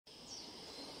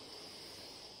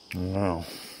Well,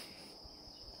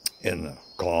 in the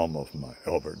calm of my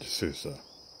Albert D'Souza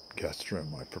guest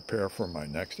room, I prepare for my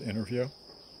next interview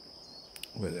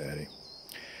with Eddie.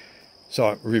 So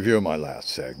I review my last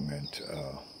segment,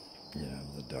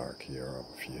 the dark Europe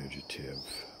fugitive.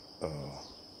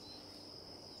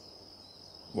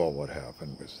 Well, what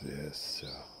happened was this.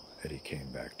 Eddie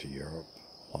came back to Europe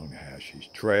along the Hashish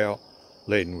Trail,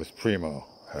 laden with primo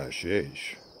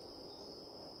hashish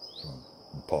from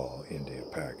Nepal, India,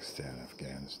 Pakistan,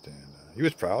 Afghanistan. He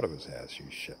was proud of his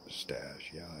hashish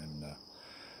stash, and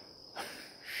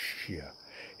yeah,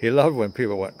 he loved when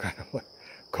people went kind of like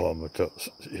comatose,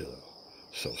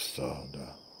 so stunned.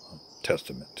 A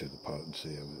testament to the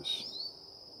potency of his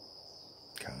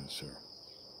connoisseur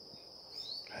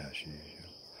hashish.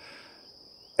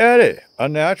 Eddie, a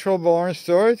natural-born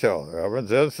storyteller,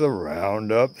 represents the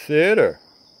Roundup Theater.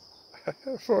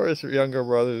 For his younger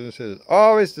brothers and sisters,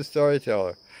 always the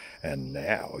storyteller. And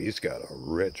now he's got a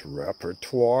rich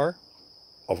repertoire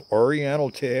of Oriental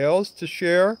tales to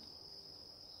share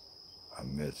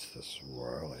amidst the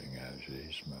swirling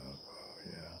hashish smoke. Oh,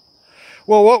 yeah.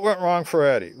 Well, what went wrong for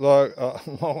Eddie? Look,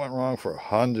 what went wrong for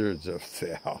hundreds of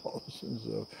thousands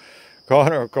of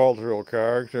countercultural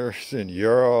characters in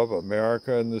Europe,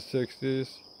 America in the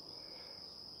 60s?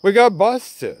 We got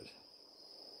busted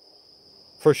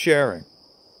for sharing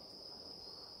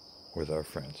with our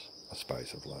friends a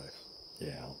spice of life.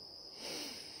 Yeah.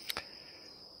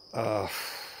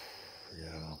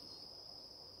 Yeah.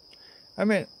 I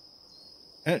mean,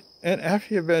 and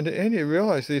after you've been to India, you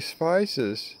realize these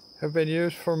spices have been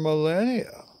used for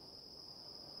millennia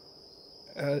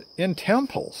in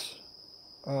temples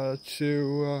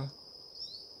to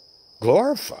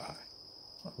glorify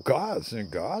gods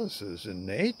and goddesses in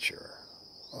nature.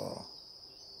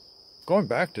 Going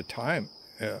back to time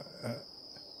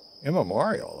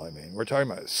immemorial. I mean, we're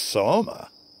talking about soma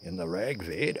in the Rig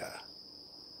Veda,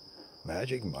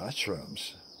 magic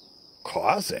mushrooms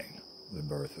causing the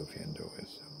birth of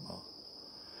Hinduism.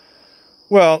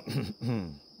 Well,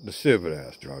 the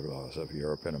stupid-ass drug laws of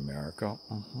Europe and America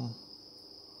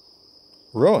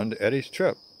ruined Eddie's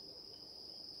trip.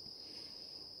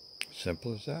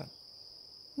 Simple as that.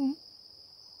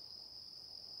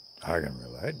 I can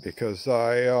relate because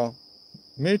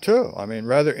me too. I mean,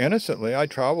 rather innocently, I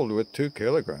traveled with 2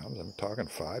 kilograms. I'm talking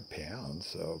 5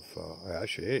 pounds of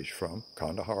hashish from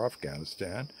Kandahar,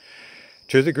 Afghanistan,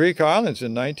 to the Greek islands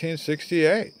in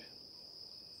 1968.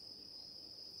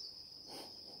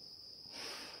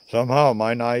 Somehow,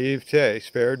 my naivete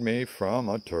spared me from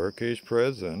a Turkish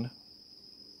prison.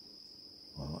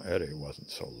 Well, Eddie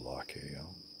wasn't so lucky.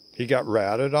 He got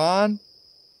ratted on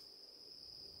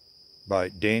by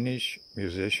Danish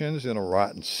musicians in a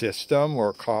rotten system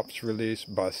where cops release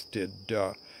busted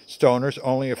stoners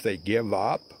only if they give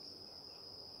up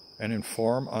and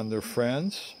inform on their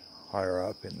friends higher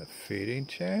up in the feeding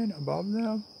chain above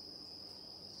them.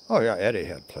 Oh yeah, Eddie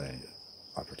had plenty of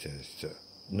opportunities to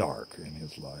narc in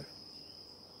his life.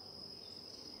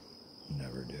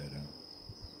 Never did.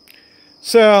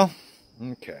 So,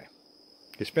 okay.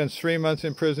 He spends 3 months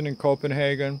in prison in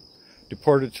Copenhagen,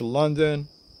 deported to London,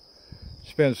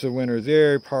 spends the winter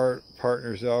there,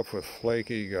 partners up with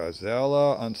flaky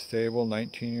Gazella, unstable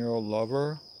 19-year-old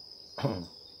lover,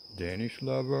 Danish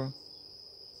lover.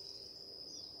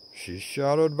 She's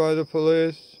shadowed by the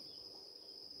police.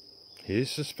 He's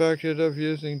suspected of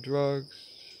using drugs.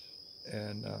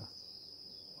 And, to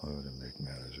make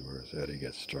matters worse, Eddie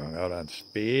gets strung out on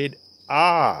speed.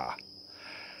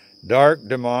 Dark,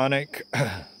 demonic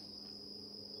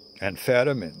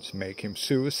amphetamines make him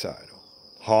suicidal,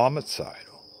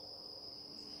 homicidal,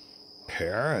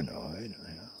 paranoid.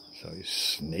 So he's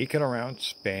sneaking around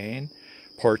Spain,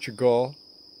 Portugal,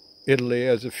 Italy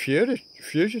as a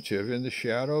fugitive in the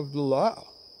shadow of the law.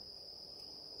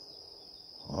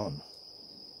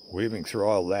 Weaving through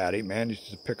all that, he manages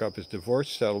to pick up his divorce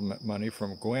settlement money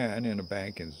from Gwen in a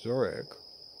bank in Zurich.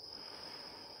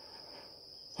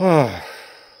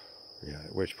 Yeah,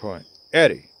 at which point,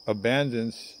 Eddie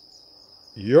abandons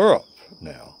Europe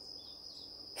now,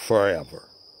 forever,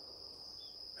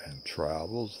 and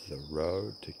travels the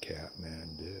road to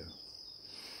Kathmandu.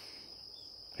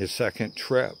 His second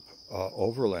trip,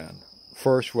 overland.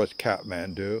 First was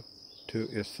Kathmandu to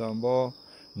Istanbul,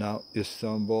 now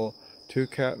Istanbul to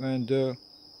Kathmandu.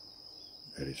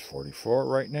 Eddie's 44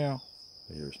 right now.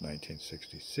 The year's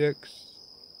 1966.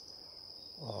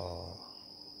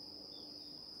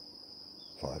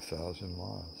 5,000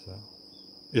 miles.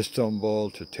 Istanbul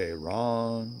to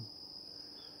Tehran.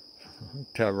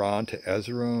 Tehran to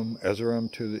Erzurum.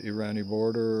 Erzurum to the Irani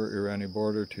border. Irani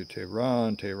border to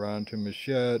Tehran. Tehran to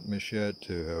Meshed. Meshed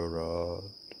to Herat.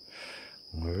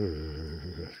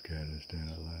 Afghanistan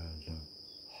at last.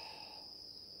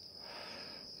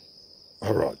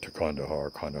 Herat to Kandahar,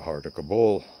 Kandahar to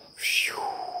Kabul.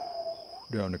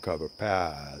 Down the cover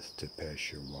path to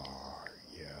Peshawar.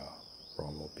 Yeah.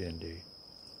 Rawalpindi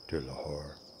to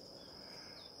Lahore.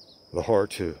 Lahore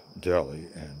to Delhi,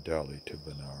 and Delhi to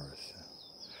Benares.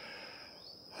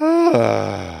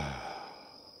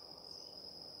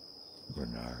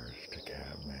 Benares to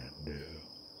Kathmandu.